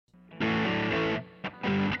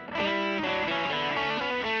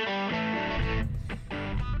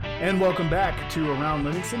And welcome back to Around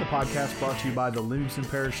Livingston, the podcast brought to you by the Livingston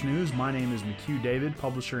Parish News. My name is McHugh David,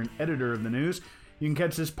 publisher and editor of the news. You can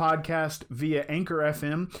catch this podcast via Anchor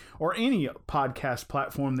FM or any podcast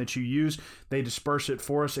platform that you use. They disperse it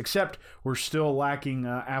for us, except we're still lacking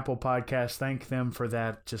Apple Podcasts. Thank them for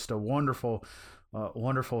that. Just a wonderful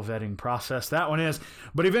vetting process that one is,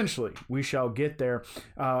 but eventually we shall get there.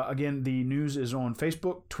 Again, the news is on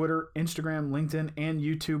Facebook, Twitter, Instagram, LinkedIn, and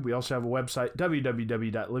YouTube. We also have a website,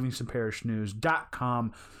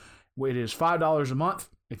 www.livingstonparishnews.com. It is $5 a month.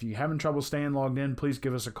 If you're having trouble staying logged in, please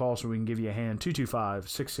give us a call so we can give you a hand.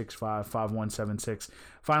 225-665-5176.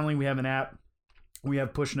 Finally, we have an app. We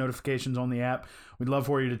have push notifications on the app. We'd love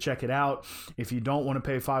for you to check it out. If you don't want to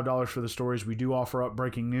pay $5 for the stories, we do offer up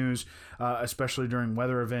breaking news, especially during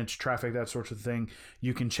weather events, traffic, that sort of thing.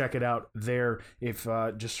 You can check it out there. If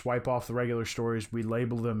just swipe off the regular stories, we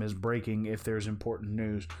label them as breaking if there's important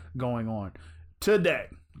news going on. Today,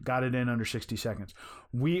 got it in under 60 seconds.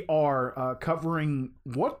 We are covering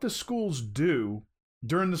what the schools do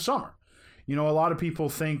during the summer. You know, a lot of people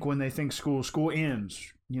think when they think school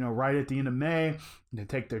ends, right at the end of May. They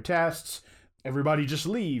take their tests. Everybody just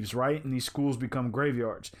leaves, right? And these schools become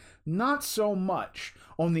graveyards. Not so much.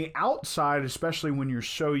 On the outside, especially when you're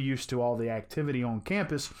so used to all the activity on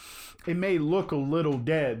campus, it may look a little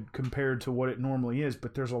dead compared to what it normally is,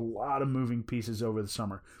 but there's a lot of moving pieces over the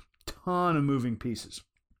summer. Ton of moving pieces,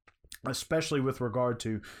 especially with regard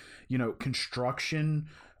to, construction,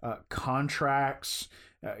 contracts,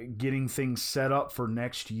 getting things set up for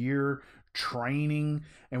next year, training,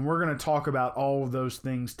 and we're going to talk about all of those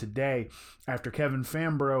things today after Kevin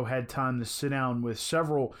Fambro had time to sit down with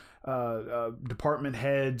several department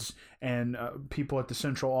heads and people at the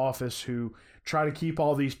central office who try to keep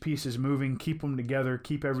all these pieces moving, keep them together,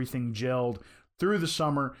 keep everything gelled through the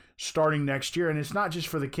summer, starting next year. And it's not just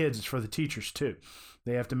for the kids, it's for the teachers too.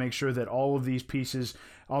 They have to make sure that all of these pieces,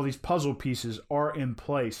 all these puzzle pieces are in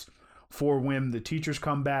place for when the teachers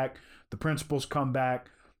come back, the principals come back,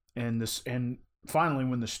 and finally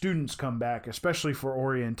when the students come back, especially for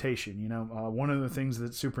orientation. One of the things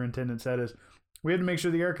that superintendent said is we had to make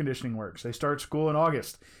sure the air conditioning works. They start school in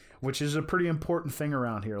August, which is a pretty important thing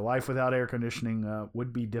around here. Life without air conditioning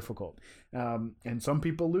would be difficult. And some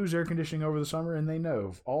people lose air conditioning over the summer, and they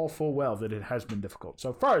know all full well that it has been difficult.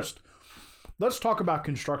 So first, let's talk about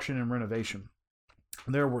construction and renovation.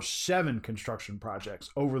 There were 7 construction projects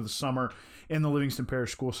over the summer in the Livingston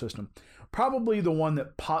Parish school system. Probably the one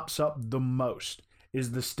that pops up the most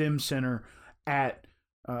is the STEM Center at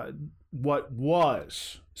what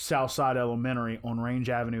was Southside Elementary on Range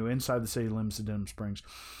Avenue inside the city limits of Denham Springs.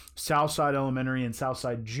 Southside Elementary and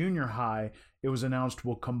Southside Junior High, it was announced,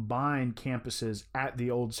 will combine campuses at the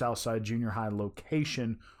old Southside Junior High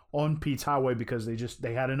location on Pete's Highway because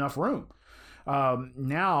they had enough room.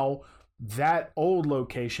 Now, that old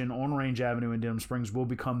location on Range Avenue in Denham Springs will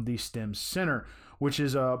become the STEM Center, which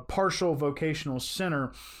is a partial vocational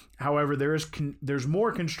center. However, there's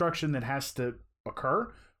more construction that has to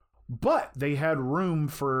occur, but they had room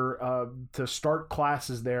for to start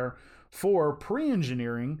classes there for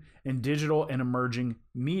pre-engineering and digital and emerging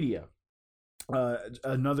media.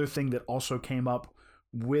 Another thing that also came up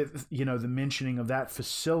with the mentioning of that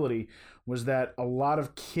facility was that a lot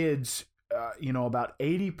of kids, about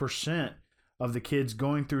 80% of the kids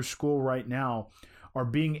going through school right now are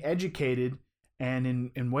being educated and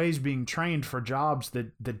in ways being trained for jobs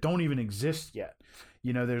that don't even exist yet.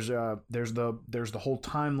 There's the whole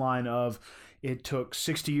timeline of it took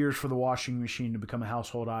 60 years for the washing machine to become a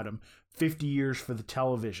household item, 50 years for the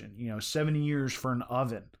television, 70 years for an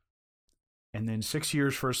oven, and then 6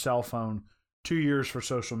 years for a cell phone, 2 years for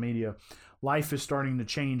social media. Life is starting to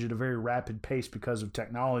change at a very rapid pace because of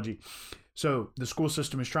technology. So the school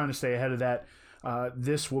system is trying to stay ahead of that.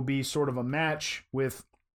 This will be sort of a match with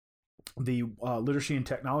the Literacy and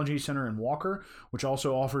Technology Center in Walker, which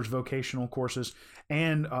also offers vocational courses,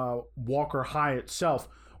 and Walker High itself,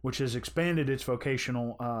 which has expanded its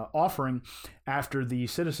vocational offering after the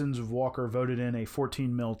citizens of Walker voted in a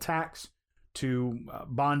 14 mil tax to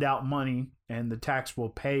bond out money, and the tax will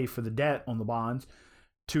pay for the debt on the bonds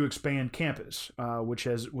to expand campus, which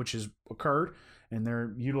has occurred, and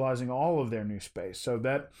they're utilizing all of their new space. So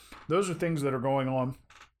those are things that are going on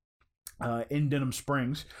in Denham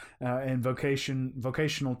Springs, and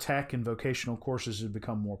vocational tech and vocational courses have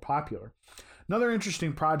become more popular. Another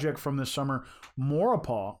interesting project from this summer,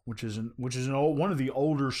 Maurepas, which is one of the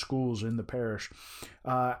older schools in the parish,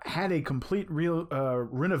 had a complete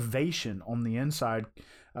renovation on the inside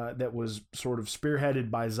that was sort of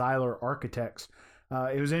spearheaded by Zeiler Architects.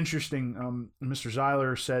 It was interesting. Mr.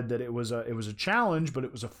 Zeiler said that it was a challenge, but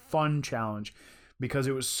it was a fun challenge because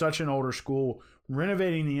it was such an older school.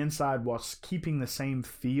 Renovating the inside while keeping the same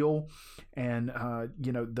feel and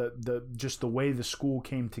the just the way the school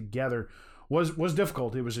came together was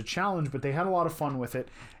difficult. It was a challenge, but they had a lot of fun with it.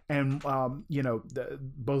 And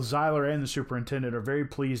both Zeiler and the superintendent are very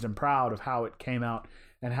pleased and proud of how it came out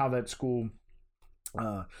and how that school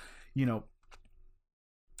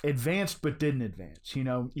advanced but didn't advance.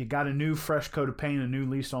 You got a new fresh coat of paint, a new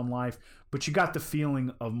lease on life, but you got the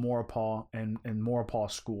feeling of Maurepas, and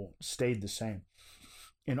Maurepas School stayed the same.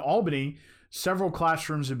 In Albany, several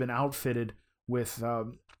classrooms have been outfitted with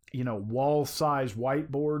wall-size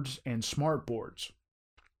whiteboards and smart boards.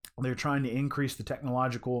 They're trying to increase the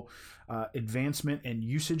technological advancement and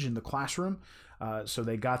usage in the classroom. So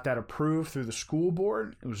they got that approved through the school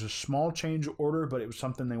board. It was a small change order, but it was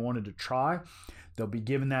something they wanted to try. They'll be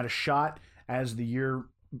giving that a shot as the year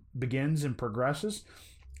begins and progresses.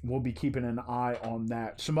 We'll be keeping an eye on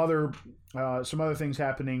that. Some other things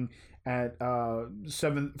happening at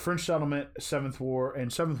French Settlement, 7th Ward,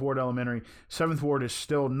 and 7th Ward Elementary. 7th Ward is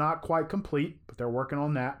still not quite complete, but they're working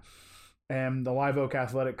on that. And the Live Oak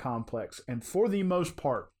Athletic Complex. And for the most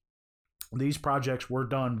part, these projects were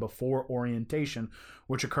done before orientation,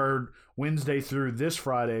 which occurred Wednesday through this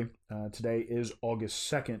Friday. Today is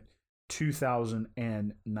August 2nd,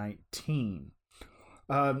 2019.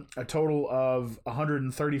 A total of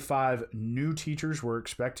 135 new teachers were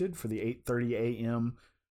expected for the 8:30 a.m.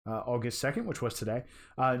 August 2nd, which was today.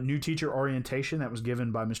 New teacher orientation that was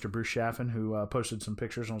given by Mr. Bruce Chaffin, who posted some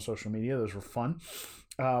pictures on social media. Those were fun.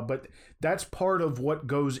 But that's part of what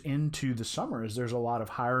goes into the summer is there's a lot of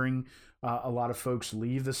hiring. A lot of folks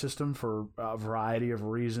leave the system for a variety of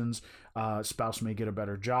reasons. Spouse may get a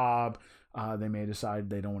better job. They may decide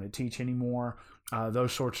they don't want to teach anymore.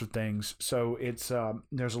 Those sorts of things. So it's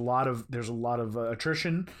there's a lot of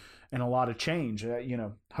attrition and a lot of change.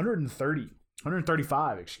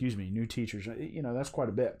 135 new teachers. That's quite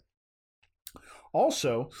a bit.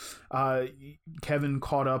 Also, Kevin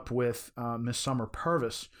caught up with Miss Summer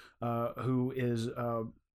Purvis, who is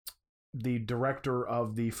the director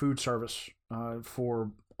of the food service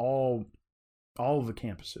for all of the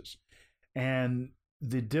campuses. And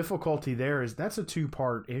the difficulty there is that's a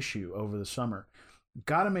two-part issue over the summer.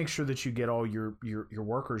 Got to make sure that you get all your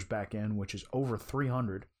workers back in, which is over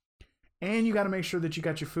 300. And you got to make sure that you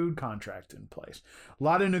got your food contract in place. A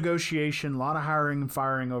lot of negotiation, a lot of hiring and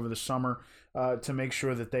firing over the summer to make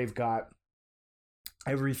sure that they've got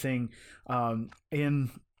everything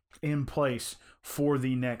in place for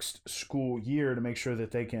the next school year to make sure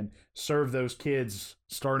that they can serve those kids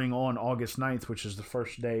starting on August 9th, which is the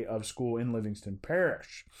first day of school in Livingston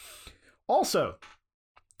Parish. Also,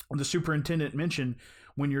 the superintendent mentioned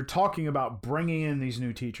when you're talking about bringing in these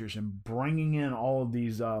new teachers and bringing in all of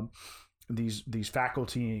these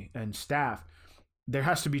faculty and staff, there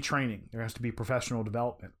has to be training. There has to be professional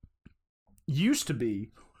development. Used to be,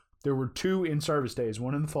 there were 2 in-service days,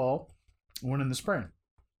 one in the fall, one in the spring.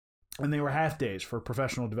 And they were half days for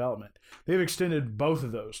professional development. They've extended both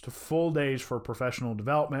of those to full days for professional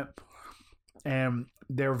development. And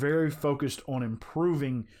they're very focused on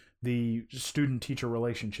improving the student-teacher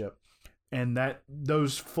relationship. And that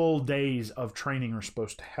those full days of training are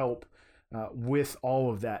supposed to help with all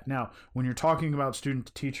of that. Now, when you're talking about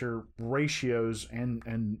student-to-teacher ratios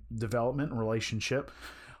and development and relationship,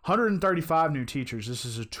 135 new teachers. This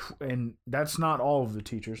is and that's not all of the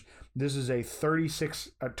teachers. This is a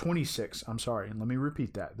 26. I'm sorry, and let me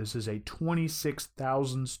repeat that. This is a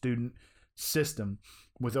 26,000 student system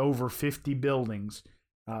with over 50 buildings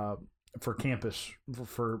for campus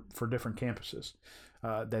for different campuses.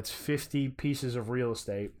 That's 50 pieces of real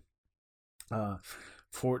estate to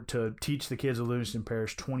teach the kids of Livingston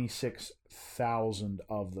Parish, 26,000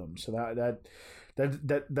 of them. So that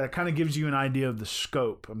kind of gives you an idea of the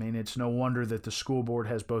scope. I mean, it's no wonder that the school board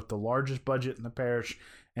has both the largest budget in the parish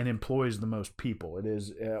and employs the most people. It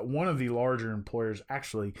is one of the larger employers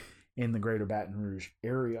actually in the greater Baton Rouge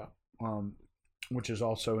area, which is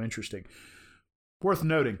also interesting. Worth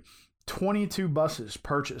noting, 22 buses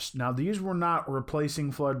purchased. Now, these were not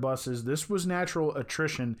replacing flood buses. This was natural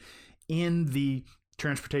attrition in the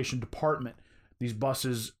transportation department. These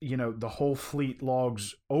buses, the whole fleet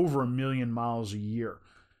logs over 1 million miles a year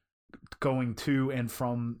going to and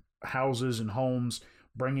from houses and homes,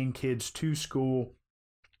 bringing kids to school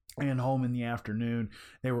and home in the afternoon.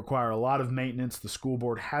 They require a lot of maintenance. The school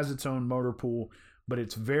board has its own motor pool, but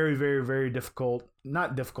it's very, very, very difficult.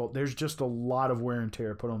 Not difficult. There's just a lot of wear and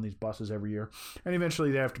tear put on these buses every year, and eventually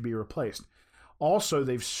they have to be replaced. Also,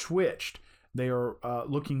 they've switched They are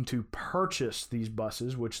looking to purchase these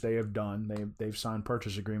buses, which they have done. They've signed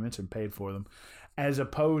purchase agreements and paid for them, as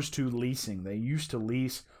opposed to leasing. They used to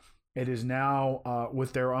lease. It is now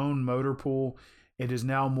with their own motor pool. It is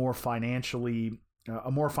now more financially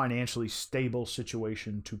a more financially stable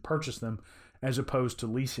situation to purchase them, as opposed to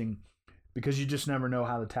leasing, because you just never know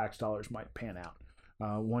how the tax dollars might pan out.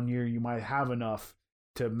 One year you might have enough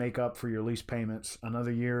to make up for your lease payments.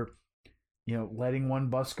 Another year, letting one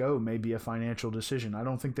bus go may be a financial decision. I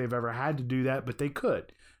don't think they've ever had to do that, but they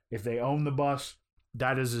could. If they own the bus,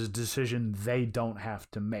 that is a decision they don't have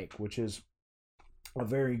to make, which is a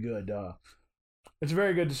very good it's a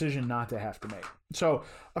very good decision not to have to make. So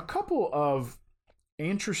a couple of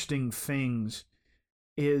interesting things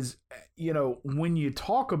is, when you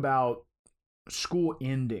talk about school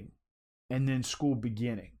ending and then school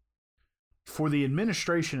beginning, for the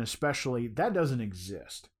administration especially, that doesn't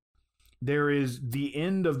exist. There is the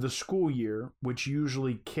end of the school year, which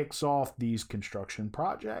usually kicks off these construction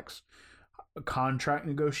projects, contract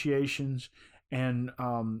negotiations, and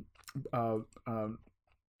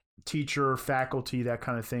teacher, faculty, that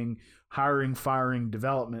kind of thing, hiring, firing,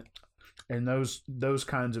 development, and those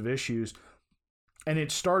kinds of issues. And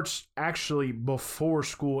it starts actually before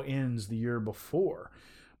school ends the year before.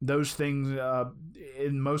 Those things,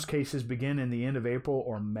 in most cases, begin in the end of April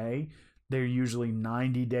or May. They're usually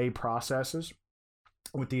 90-day processes,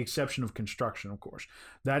 with the exception of construction, of course.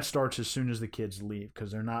 That starts as soon as the kids leave,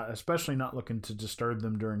 because they're especially not looking to disturb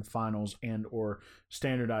them during finals and or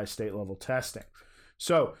standardized state level testing.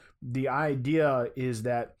 So the idea is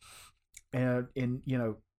that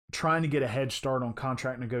trying to get a head start on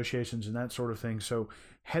contract negotiations and that sort of thing. So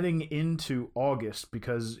heading into August,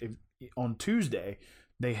 because on Tuesday,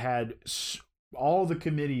 they had all the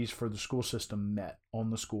committees for the school system met on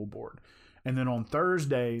the school board. And then on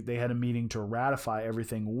Thursday, they had a meeting to ratify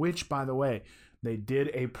everything, which, by the way, they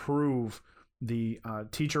did approve the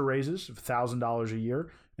teacher raises of $1,000 a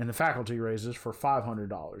year and the faculty raises for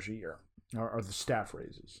 $500 a year, or the staff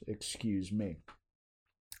raises, excuse me.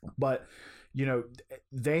 But,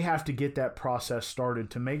 they have to get that process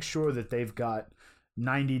started to make sure that they've got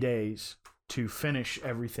 90 days to finish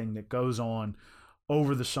everything that goes on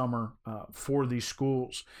over the summer for these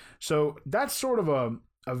schools. So that's sort of a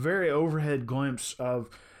very overhead glimpse of,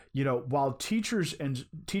 while teachers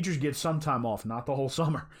get some time off, not the whole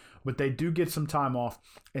summer, but they do get some time off,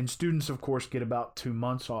 and students, of course, get about 2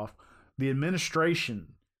 months off. The administration,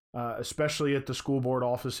 especially at the school board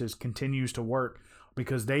offices, continues to work,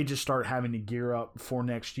 because they just start having to gear up for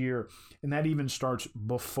next year. And that even starts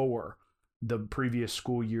before the previous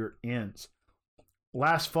school year ends.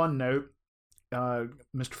 Last fun note, Mr.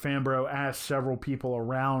 Fambro asked several people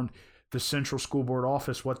around the Central School Board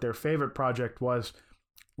office what their favorite project was.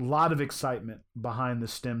 A lot of excitement behind the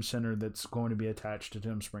STEM Center that's going to be attached to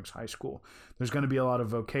Denham Springs High School. There's going to be a lot of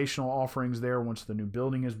vocational offerings there once the new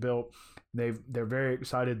building is built. They're very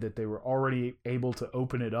excited that they were already able to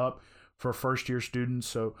open it up for first-year students.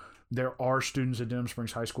 So there are students at Denham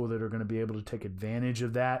Springs High School that are going to be able to take advantage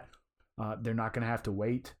of that. They're not going to have to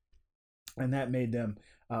wait. And that made them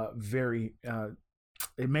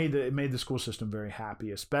it made the school system very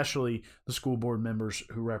happy, especially the school board members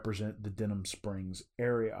who represent the Denham Springs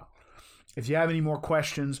area. If you have any more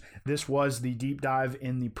questions, this was the deep dive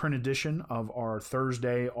in the print edition of our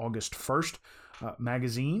Thursday, August 1st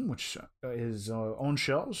magazine, which is on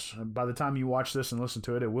shelves. By the time you watch this and listen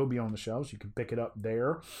to it, it will be on the shelves. You can pick it up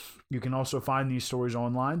there. You can also find these stories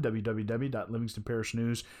online,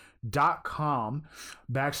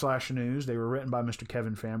 www.livingstonparishnews.com/news. They were written by Mr.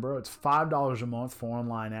 Kevin Fambro. It's $5 a month for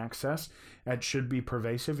online access. That should be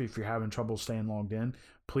pervasive. If you're having trouble staying logged in,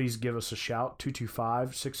 please give us a shout,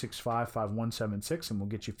 225-665-5176, and we'll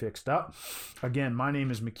get you fixed up. Again, my name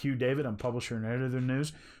is McHugh David. I'm publisher and editor of the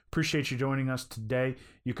news. Appreciate you joining us today.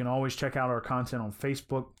 You can always check out our content on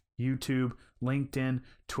Facebook, YouTube, LinkedIn,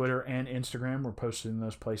 Twitter, and Instagram. We're posted in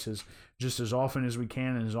those places just as often as we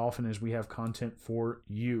can and as often as we have content for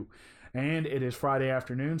you. And it is Friday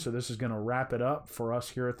afternoon, so this is going to wrap it up for us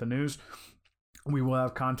here at the news. We will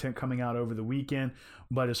have content coming out over the weekend,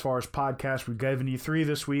 but as far as podcasts, we've given you 3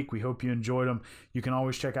 this week. We hope you enjoyed them. You can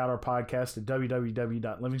always check out our podcast at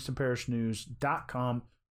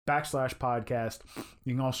www.livingstonparishnews.com/podcast.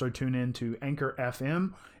 You can also tune in to Anchor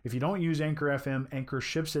FM. If you don't use Anchor FM, Anchor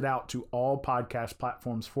ships it out to all podcast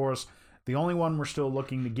platforms for us. The only one we're still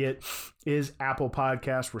looking to get is Apple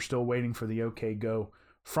Podcasts. We're still waiting for the OK Go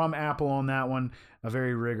from Apple on that one. A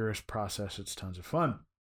very rigorous process. It's tons of fun.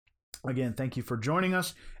 Again, thank you for joining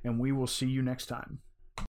us, and we will see you next time.